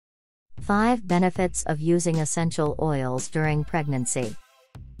5 benefits of using essential oils during pregnancy.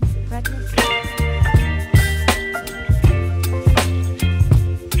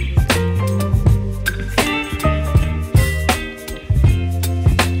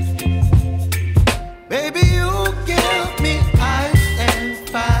 Baby, you give me ice and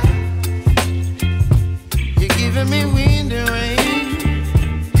fire. You're giving me wind and rain.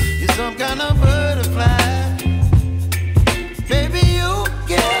 You're some kind of butterfly. Baby, you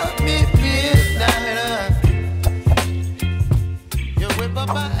give me midnight. You whip up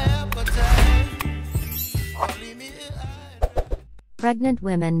my appetite. Leave me Pregnant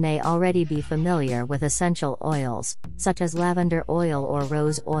women may already be familiar with essential oils, such as lavender oil or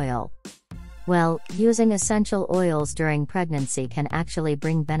rose oil. Well, using essential oils during pregnancy can actually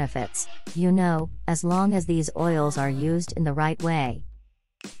bring benefits, as long as these oils are used in the right way.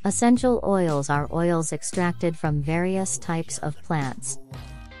 Essential oils are oils extracted from various types of plants.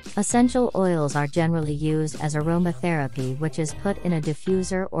 Essential oils are generally used as aromatherapy, which is put in a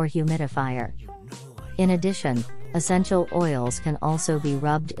diffuser or humidifier. In addition, essential oils can also be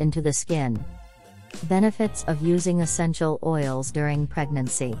rubbed into the skin. Benefits of using essential oils during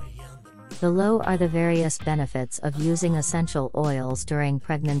pregnancy. Below are the various benefits of using essential oils during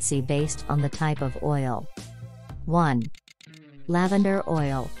pregnancy based on the type of oil. 1. Lavender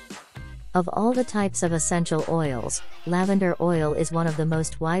oil. Of all the types of essential oils, lavender oil is one of the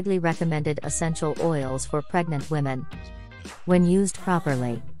most widely recommended essential oils for pregnant women. When used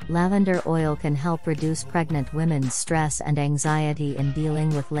properly, lavender oil can help reduce pregnant women's stress and anxiety in dealing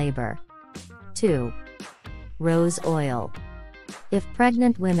with labor. 2. Rose oil. If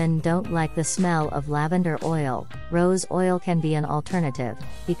pregnant women don't like the smell of lavender oil, rose oil can be an alternative,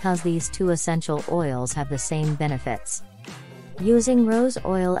 because these two essential oils have the same benefits. Using rose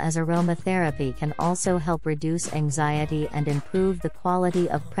oil as aromatherapy can also help reduce anxiety and improve the quality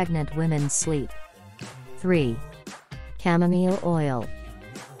of pregnant women's sleep. 3. Chamomile oil.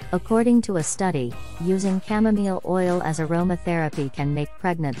 According to a study, using chamomile oil as aromatherapy can make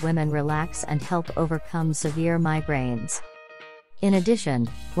pregnant women relax and help overcome severe migraines. In addition,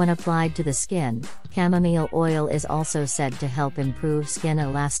 when applied to the skin, chamomile oil is also said to help improve skin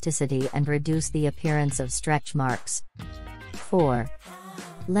elasticity and reduce the appearance of stretch marks. 4.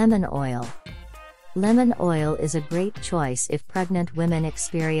 Lemon oil. Lemon oil is a great choice if pregnant women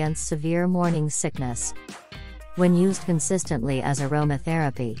experience severe morning sickness. When used consistently as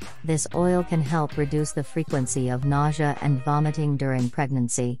aromatherapy, this oil can help reduce the frequency of nausea and vomiting during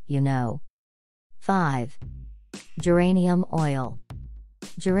pregnancy, 5. Geranium oil.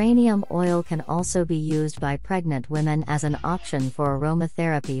 Geranium oil can also be used by pregnant women as an option for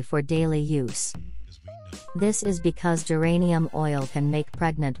aromatherapy for daily use. This is because geranium oil can make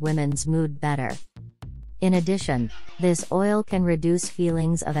pregnant women's mood better. In addition, this oil can reduce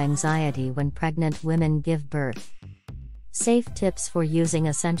feelings of anxiety when pregnant women give birth. Safe tips for using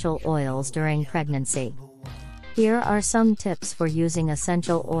essential oils during pregnancy. Here are some tips for using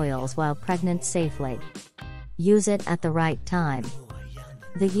essential oils while pregnant safely. Use it at the right time.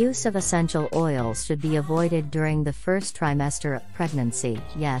 The use of essential oils should be avoided during the first trimester of pregnancy,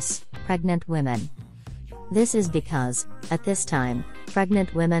 yes, pregnant women. This is because, at this time,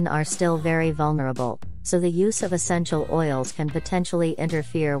 pregnant women are still very vulnerable, so the use of essential oils can potentially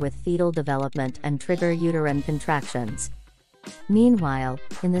interfere with fetal development and trigger uterine contractions. Meanwhile,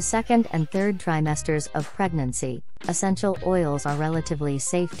 in the second and third trimesters of pregnancy, essential oils are relatively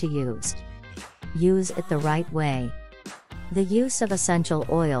safe to use. Use it the right way. The use of essential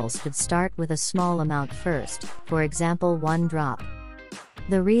oils should start with a small amount first, for example 1 drop.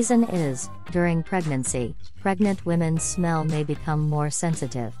 The reason is, during pregnancy, pregnant women's smell may become more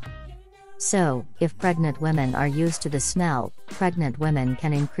sensitive. So, if pregnant women are used to the smell, pregnant women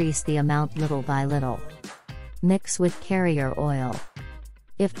can increase the amount little by little. Mix with carrier oil.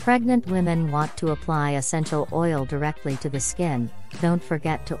 If pregnant women want to apply essential oil directly to the skin, don't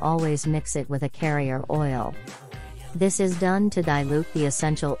forget to always mix it with a carrier oil. This is done to dilute the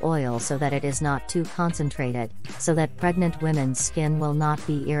essential oil so that it is not too concentrated, so that pregnant women's skin will not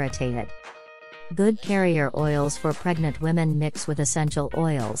be irritated. Good carrier oils for pregnant women mix with essential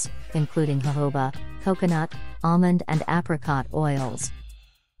oils, including jojoba, coconut, almond and apricot oils.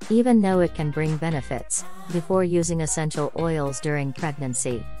 Even though it can bring benefits, before using essential oils during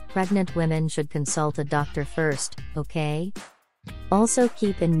pregnancy, pregnant women should consult a doctor first, okay? Also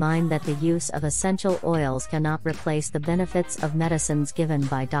keep in mind that the use of essential oils cannot replace the benefits of medicines given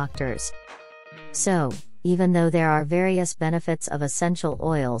by doctors. So, even though there are various benefits of essential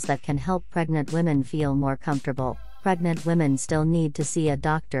oils that can help pregnant women feel more comfortable, pregnant women still need to see a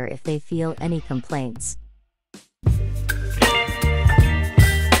doctor if they feel any complaints.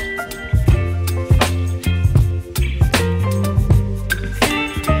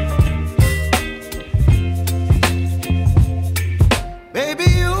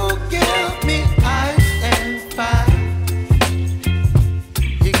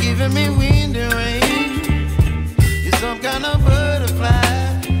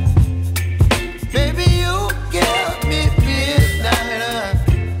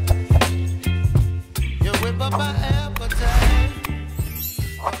 my